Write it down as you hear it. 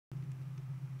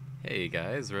Hey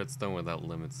guys, Redstone without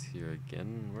limits here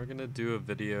again. We're gonna do a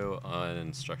video on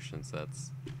instruction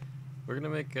sets. We're gonna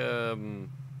make a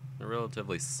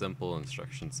relatively simple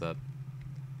instruction set.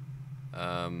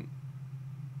 Um,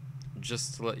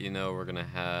 just to let you know, we're gonna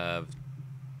have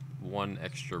one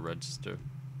extra register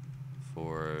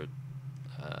for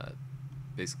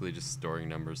basically just storing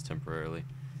numbers temporarily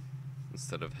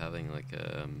instead of having like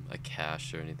a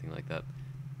cache or anything like that.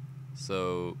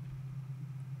 So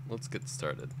let's get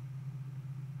started.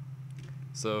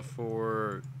 So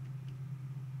for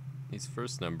these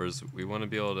first numbers, we want to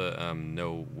be able to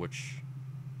know which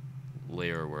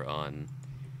layer we're on,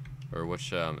 or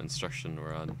which instruction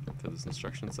we're on for this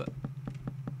instruction set.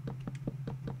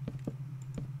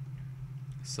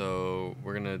 So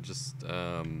we're gonna just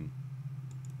let me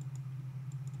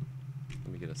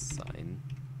get a sign.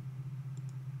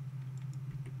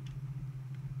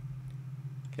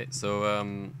 Okay,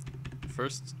 so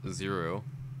first 0.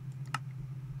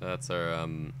 That's our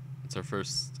it's our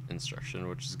first instruction,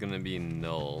 which is gonna be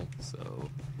null.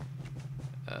 So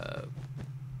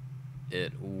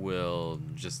it will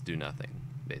just do nothing,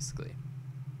 basically.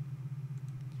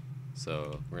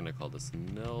 So we're gonna call this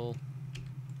null.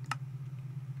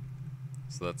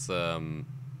 So that's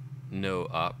no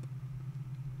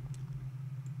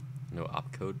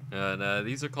opcode.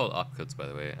 These are called opcodes, by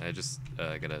the way. I just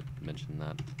gotta mention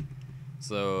that.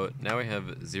 So now we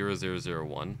have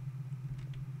 0001,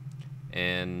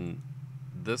 and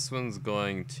this one's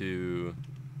going to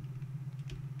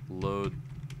load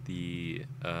the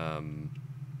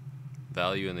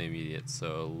value in the immediate.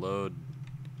 So load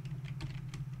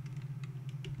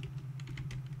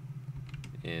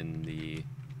in the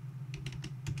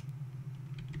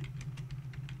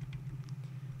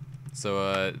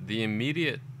the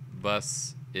immediate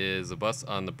bus is a bus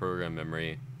on the program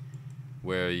memory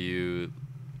where you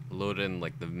load in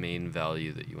like the main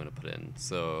value that you want to put in.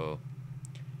 So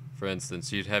for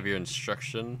instance, you'd have your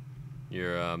instruction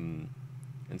on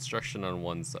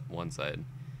one side.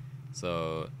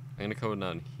 So I'm gonna come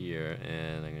down here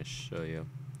and I'm gonna show you.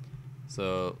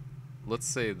 So let's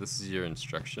say this is your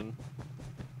instruction,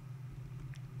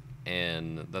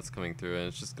 and that's coming through, and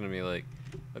it's just gonna be like,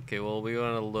 okay, well, we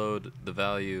want to load the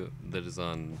value that is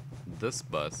on this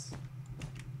bus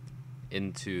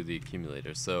into the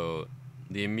accumulator. So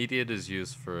the immediate is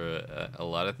used for a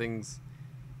lot of things,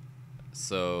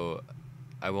 so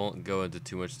I won't go into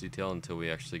too much detail until we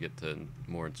actually get to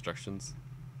more instructions.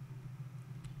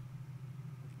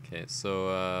 Okay, so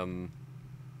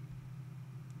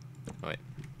wait,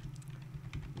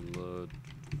 load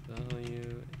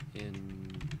value in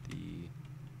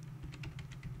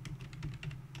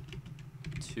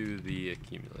to the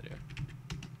accumulator.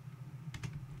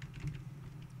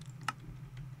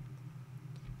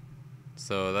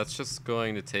 So that's just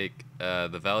going to take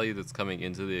the value that's coming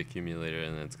into the accumulator,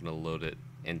 and then it's going to load it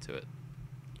into it.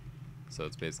 So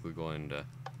it's basically going to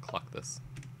clock this.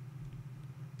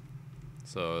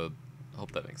 So I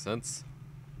hope that makes sense.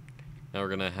 Now we're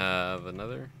going to have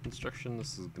another instruction.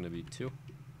 This is going to be 2.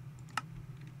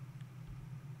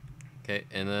 Okay,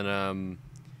 and then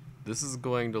this is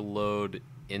going to load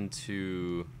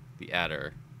into the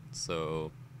adder.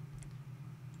 So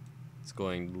it's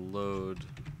going to load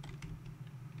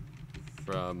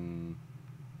from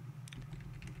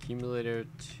accumulator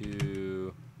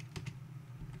to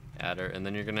adder, and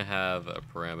then you're gonna have a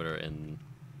parameter in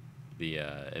the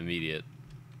immediate.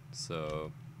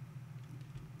 So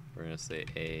we're gonna say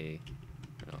a/b.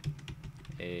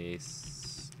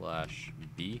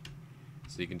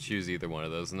 So you can choose either one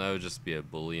of those, and that would just be a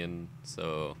boolean.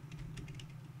 So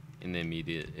in the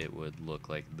immediate, it would look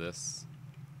like this.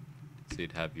 So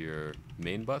you'd have your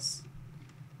main bus,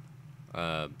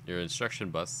 your instruction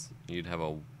bus. You'd have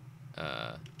a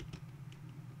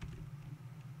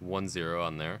 1 0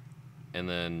 on there, and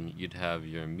then you'd have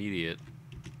your immediate,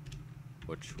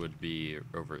 which would be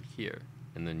over here,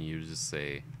 and then you just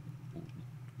say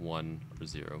 1 or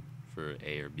 0 for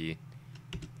A or B.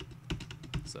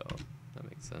 So that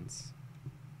makes sense.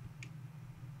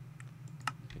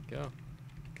 There you go.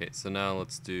 Okay, so now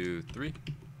let's do 3.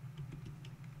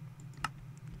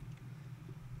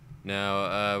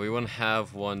 Now we want to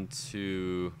have one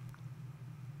to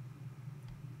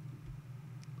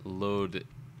load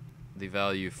the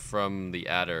value from the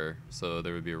adder, so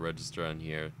there would be a register on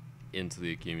here into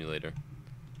the accumulator.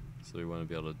 So we want to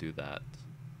be able to do that.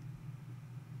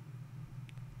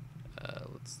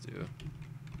 Let's do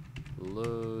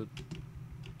load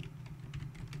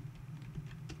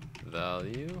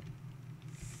value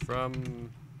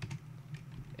from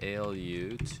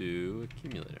ALU to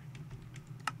accumulator.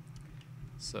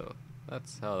 So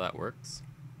that's how that works.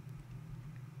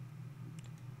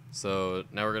 So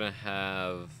now we're gonna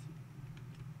have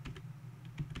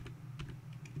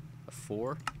a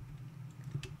 4,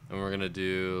 and we're gonna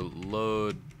do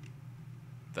load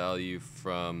value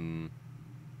from,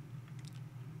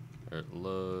 or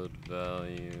load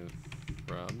value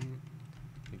from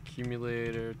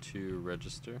accumulator to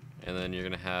register, and then you're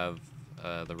gonna have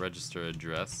the register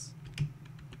address.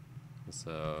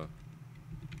 So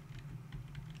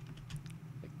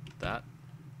like that.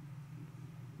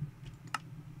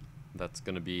 That's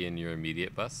gonna be in your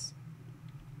immediate bus.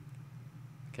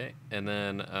 Okay, and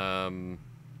then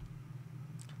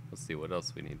let's see what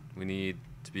else we need. We need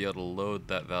to be able to load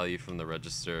that value from the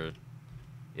register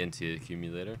into the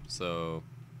accumulator. So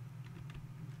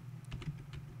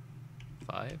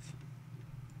 5.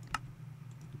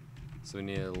 So we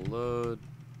need to load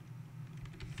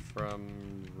from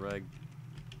reg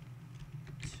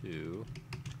to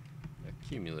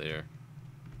accumulator.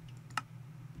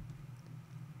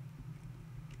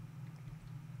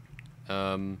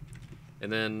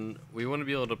 And then we want to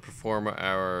be able to perform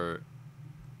our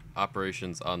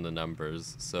operations on the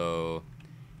numbers, so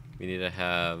we need to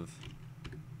have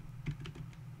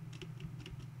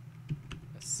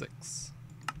a 6.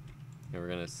 And we're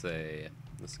going to say,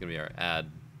 this is going to be our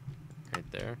add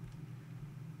right there.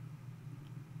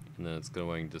 And then it's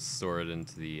going to store it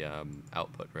into the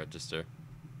output register.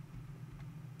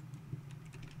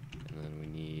 And then we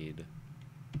need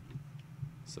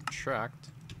subtract.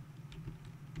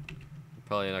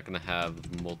 Probably not going to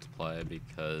have multiply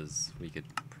because we could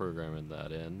program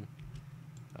that in.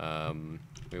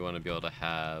 We want to be able to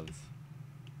have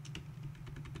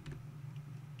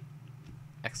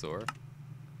XOR.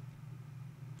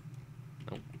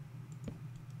 Nope.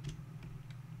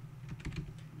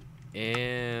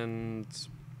 And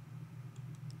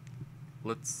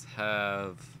let's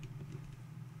have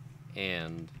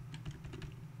and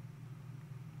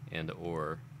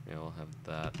or. Yeah, we'll have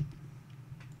that.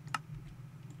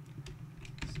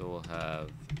 So we'll have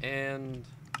and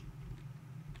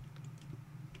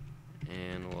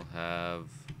we'll have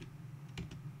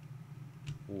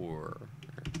or.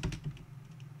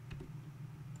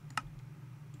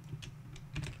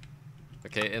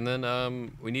 Okay, and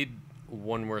then we need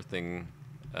one more thing.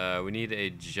 We need a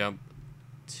jump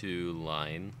to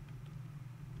line.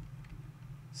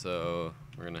 So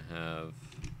we're gonna have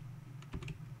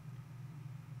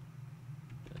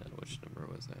which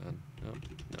number was that? Oh,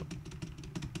 no.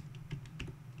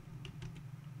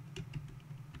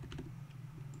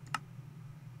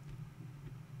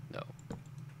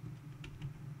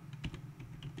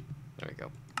 There we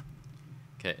go.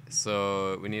 Okay,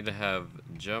 so we need to have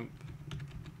jump,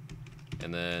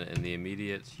 and then in the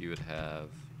immediate you would have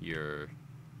your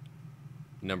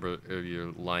number, or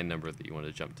your line number that you want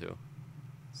to jump to.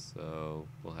 So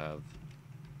we'll have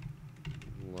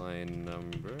line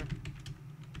number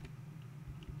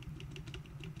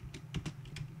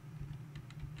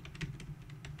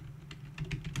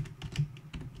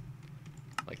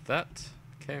like that.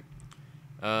 Okay.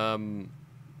 And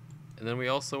then we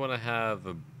also want to have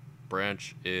a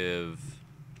branch if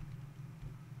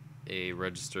a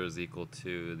register is equal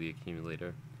to the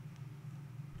accumulator.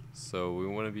 So we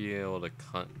want to be able to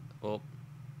well,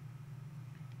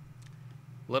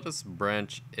 let us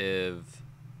branch if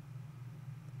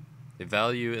the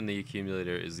value in the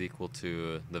accumulator is equal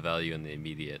to the value in the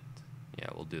immediate. Yeah,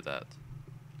 we'll do that.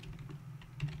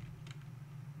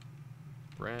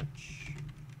 Branch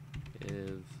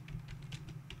if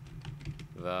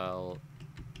val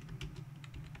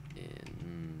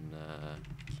in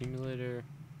accumulator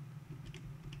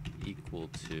equal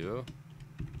to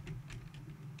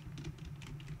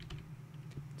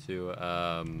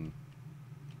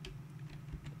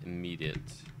immediate.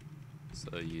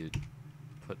 So you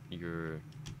put your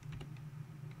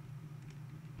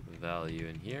value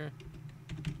in here.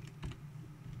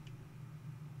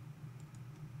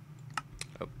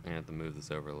 Oh, I have to move this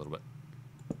over a little bit.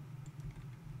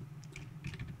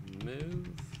 Move.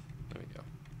 There we go.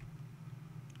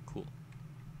 Cool.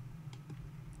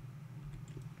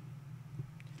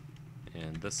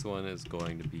 And this one is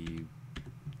going to be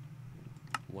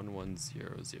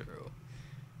 1100.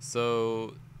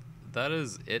 So that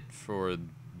is it for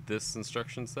this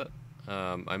instruction set.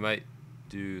 I might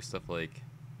do stuff like,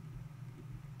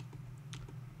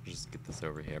 just get this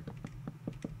over here.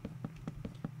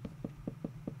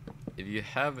 If you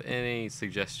have any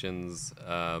suggestions,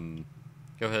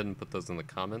 go ahead and put those in the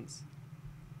comments,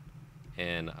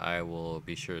 and I will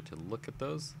be sure to look at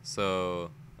those.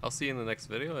 So I'll see you in the next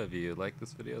video. If you like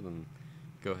this video, then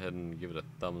go ahead and give it a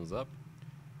thumbs up.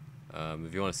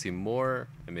 If you want to see more,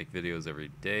 I make videos every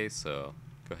day, so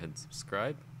go ahead and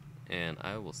subscribe, and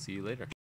I will see you later.